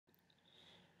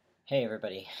Hey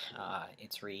everybody,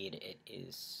 it's Reed. It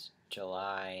is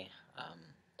July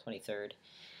 23rd,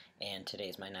 and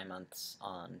today's my 9 months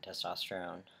on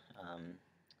testosterone. Um,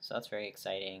 so that's very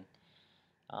exciting.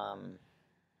 Um,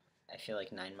 I feel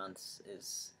like 9 months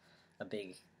is a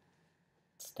big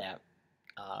step,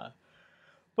 uh,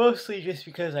 mostly just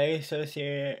because I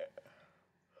associate it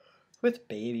with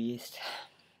babies.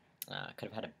 Could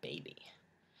have had a baby,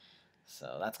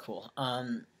 so that's cool.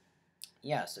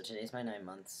 Yeah, so today's my 9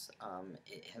 months.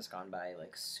 It has gone by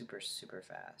like super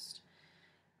fast.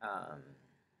 Um,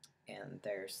 and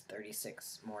there's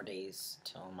 36 more days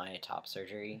till my top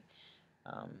surgery,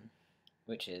 um,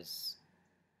 which is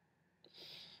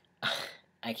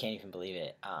I can't even believe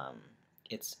it.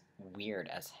 It's weird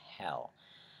as hell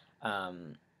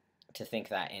to think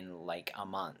that in like a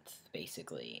month,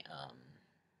 basically,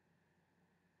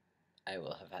 I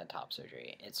will have had top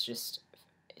surgery. It's just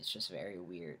very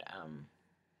weird,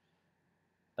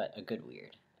 but a good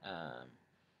weird.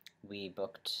 We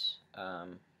booked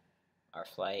our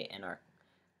flight and our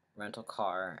rental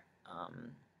car,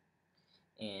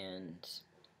 and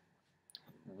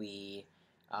we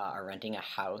are renting a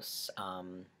house.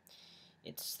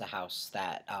 It's the house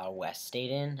that Wes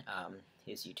stayed in.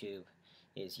 His YouTube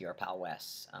is Your Pal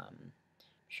Wes.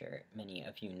 Sure many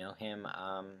of you know him.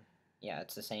 Yeah,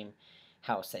 it's the same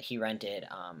house that he rented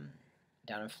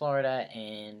down in Florida,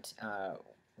 and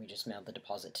we just mailed the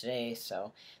deposit today,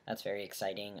 so that's very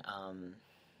exciting.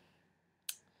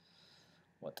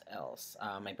 What else?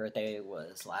 My birthday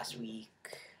was last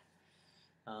week.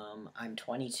 I'm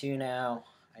 22 now.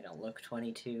 I don't look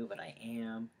 22, but I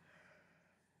am.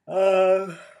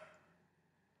 Uh,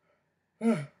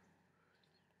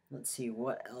 let's see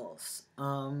what else.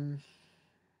 I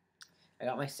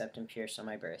got my septum pierced on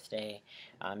my birthday.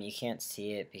 You can't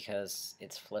see it because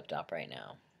it's flipped up right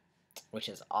now, which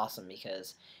is awesome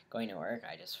because going to work,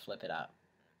 I just flip it up.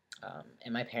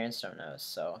 And my parents don't know,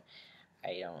 so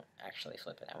I don't actually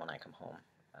flip it out when I come home.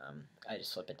 I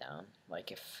just flip it down.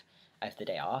 Like if I have the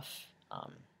day off,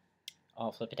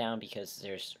 I'll flip it down because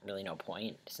there's really no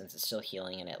point since it's still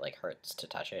healing and it like hurts to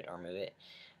touch it or move it.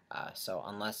 So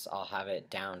unless I'll have it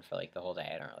down for like the whole day,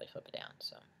 I don't really flip it down.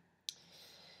 So,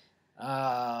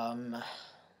 um,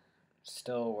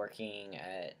 still working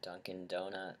at Dunkin'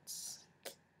 Donuts.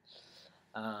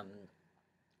 Um,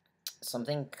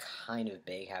 something kind of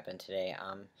big happened today.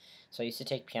 So I used to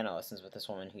take piano lessons with this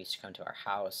woman who used to come to our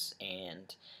house,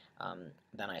 and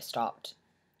then I stopped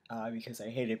because I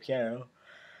hated piano.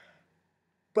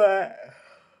 But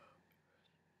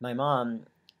my mom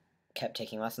kept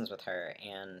taking lessons with her,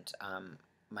 and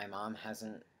my mom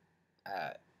uh,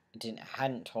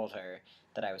 hadn't told her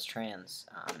that I was trans.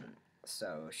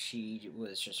 So she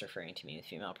was just referring to me with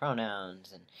female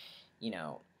pronouns, and you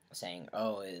know, saying,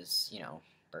 "Oh, is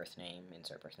birth name,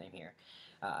 insert birth name here,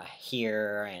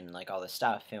 here," and like all this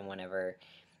stuff. And whenever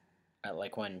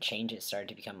like when changes started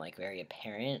to become like very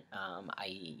apparent,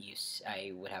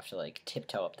 I would have to like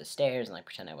tiptoe up the stairs and like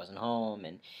pretend I wasn't home,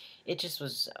 and it just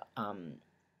was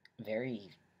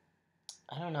very,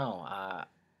 I don't know.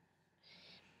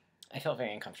 I felt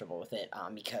very uncomfortable with it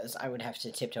because I would have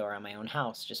to tiptoe around my own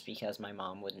house just because my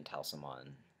mom wouldn't tell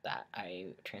someone that I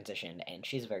transitioned, and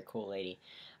she's a very cool lady.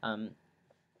 Um,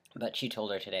 but she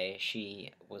told her today.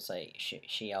 She was like,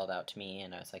 she yelled out to me,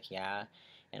 and I was like, yeah.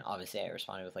 And obviously, I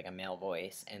responded with like a male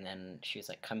voice, and then she was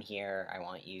like, "Come here. I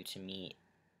want you to meet,"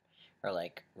 or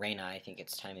like, "Raina, I think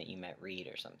it's time that you met Reed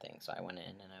or something." So I went in,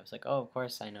 and I was like, "Oh, of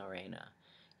course I know Raina."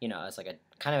 As like a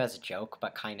kind of as a joke,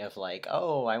 but kind of like,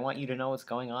 "Oh, I want you to know what's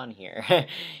going on here."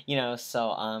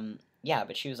 So yeah,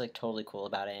 but she was like totally cool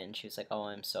about it, and she was like, "Oh,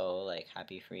 I'm so like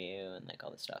happy for you," and like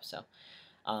all this stuff. So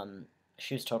um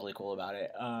she was totally cool about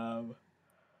it. I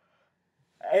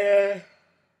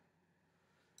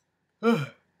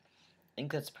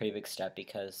think that's a pretty big step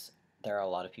because there are a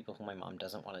lot of people who my mom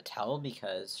doesn't want to tell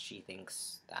because she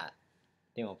thinks that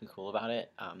they won't be cool about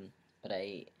it. But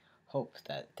I hope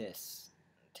that this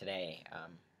today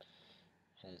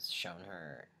has shown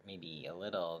her maybe a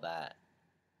little that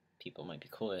people might be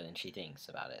cooler than she thinks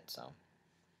about it. So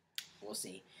we'll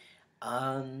see.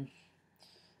 Um,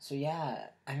 so yeah,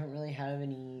 I don't really have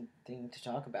anything to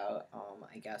talk about.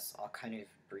 I guess I'll kind of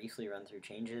briefly run through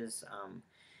changes.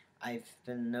 I've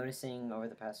been noticing over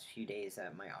the past few days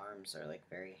that my arms are like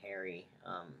very hairy.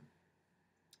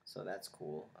 So that's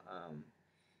cool.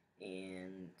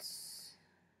 And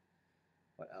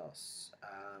what else?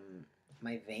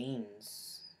 My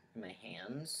veins in my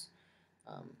hands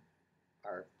um,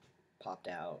 are popped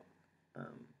out.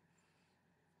 Um,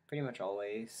 pretty much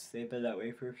always. They've been that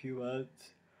way for a few months.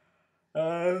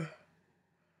 Uh,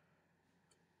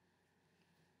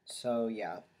 so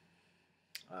yeah.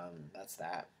 That's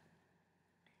that.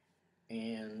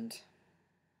 And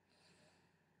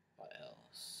what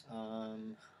else? I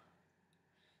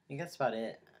think that's about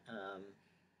it.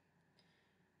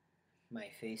 My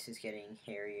face is getting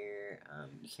hairier.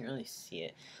 You can't really see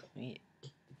it. Let me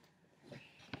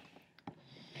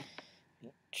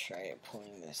try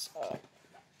pulling this up.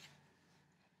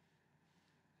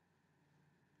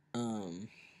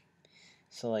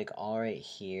 So like all right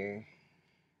here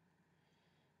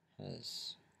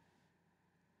has,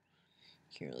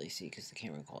 can't really see because the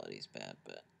camera quality is bad,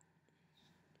 but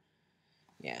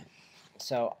yeah.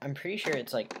 So I'm pretty sure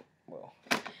it's like, well,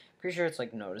 pretty sure it's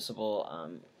like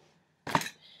noticeable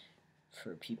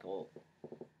for people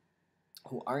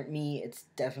who aren't me. It's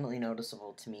definitely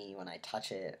noticeable to me when I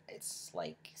touch it. It's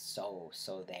like so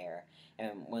there.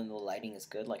 And when the lighting is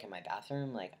good, like in my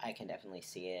bathroom, like I can definitely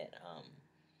see it.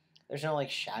 There's no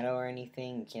like shadow or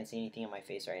anything. You can't see anything on my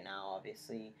face right now,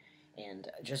 obviously. And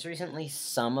just recently,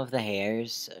 some of the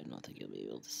hairs, I don't think you'll be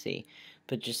able to see,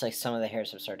 but just like some of the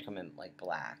hairs have started to come in like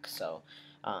black. So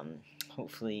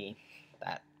hopefully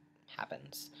that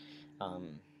happens.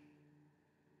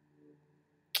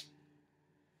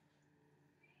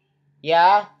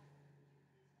 Yeah,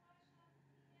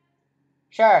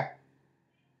 sure.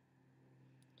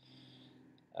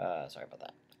 Sorry about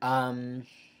that.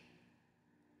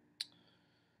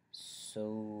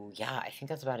 So yeah, I think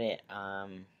that's about it. I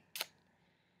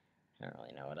don't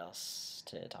really know what else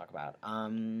to talk about.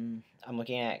 I'm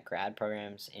looking at grad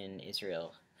programs in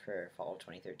Israel for fall of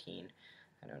 2013.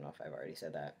 I don't know if I've already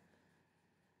said that.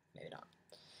 Maybe not.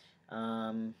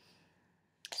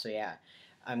 So yeah,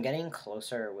 I'm getting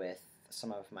closer with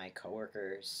some of my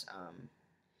coworkers,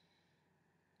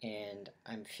 and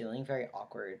I'm feeling very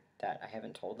awkward that I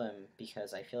haven't told them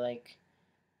because I feel like,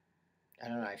 I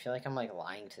don't know, I feel like I'm like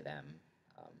lying to them.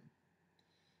 Um,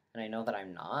 and I know that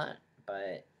I'm not,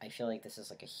 but I feel like this is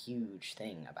like a huge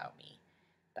thing about me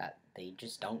that they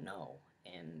just don't know,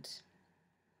 and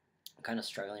I'm kind of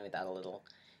struggling with that a little,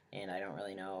 and I don't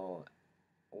really know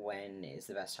when is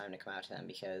the best time to come out to them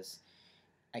because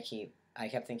I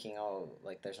kept thinking, oh,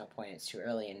 like there's no point, it's too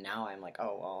early, and now I'm like,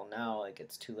 oh well, now like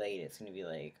it's too late. It's gonna be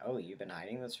like, oh, you've been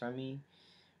hiding this from me.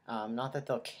 Not that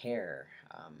they'll care.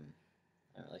 I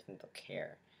don't really think they'll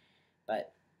care,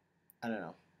 but I don't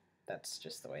know. That's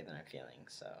just the way that I'm feeling.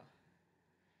 So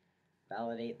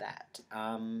validate that.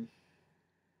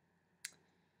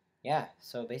 Yeah,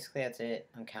 so basically that's it.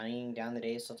 I'm counting down the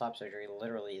days till top surgery.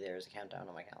 Literally, there's a countdown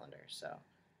on my calendar. So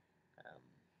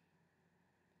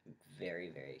I'm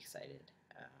very excited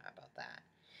about that.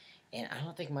 And I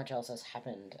don't think much else has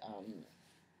happened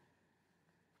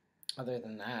other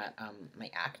than that. My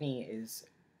acne is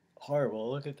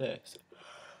horrible. Look at this.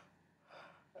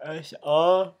 It's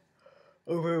all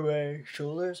over my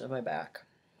shoulders and my back.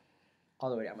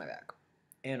 All the way down my back.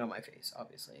 And on my face,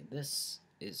 obviously. This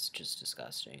is just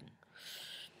disgusting.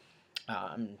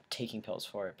 I'm taking pills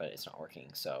for it, but it's not working.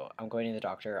 So I'm going to the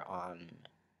doctor on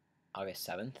August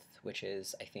 7th, which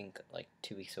is, I think, like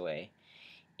 2 weeks away.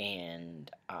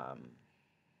 And,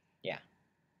 yeah.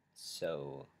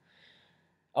 So,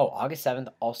 oh, August 7th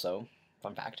also,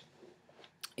 fun fact,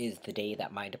 is the day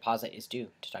that my deposit is due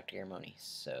to Dr. Garamoni.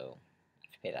 So, I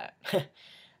have to pay that.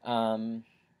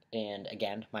 And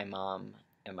again, my mom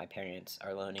and my parents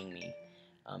are loaning me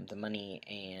the money,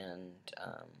 and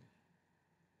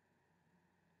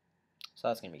so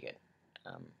that's going to be good.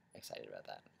 I'm excited about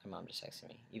that. My mom just texted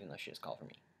me, even though she just called for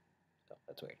me. So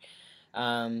that's weird.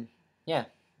 Yeah.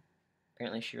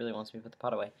 Apparently she really wants me to put the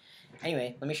pot away.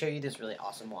 Anyway, let me show you this really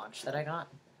awesome watch that I got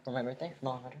for my birthday from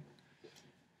Alejandro.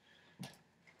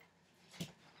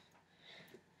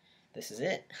 This is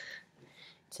it.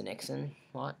 It's a Nixon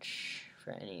watch.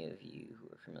 For any of you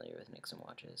who are familiar with Nixon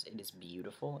watches, it is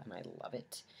beautiful and I love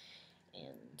it.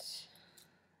 And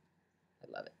I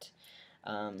love it.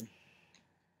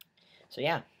 So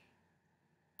yeah,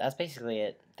 that's basically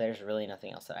it. There's really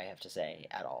nothing else that I have to say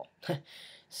at all.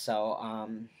 So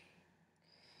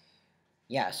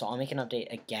yeah, so I'll make an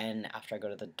update again after I go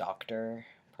to the doctor,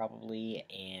 probably,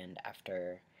 and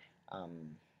after,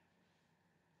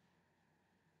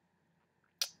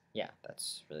 yeah,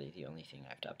 that's really the only thing I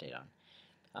have to update on.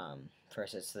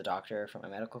 First, it's the doctor for my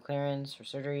medical clearance for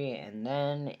surgery, and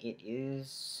then it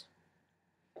is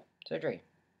surgery,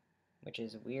 which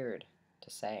is weird to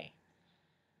say.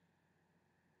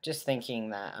 Just thinking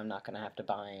that I'm not going to have to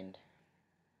bind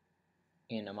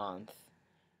in a month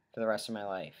for the rest of my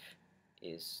life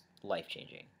is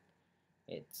life-changing.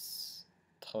 It's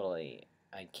totally,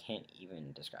 I can't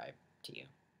even describe to you.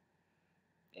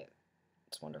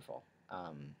 It's wonderful.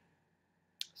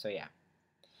 So yeah.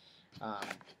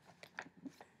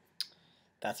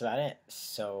 that's about it.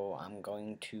 So I'm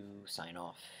going to sign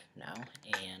off now,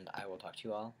 and I will talk to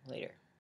you all later.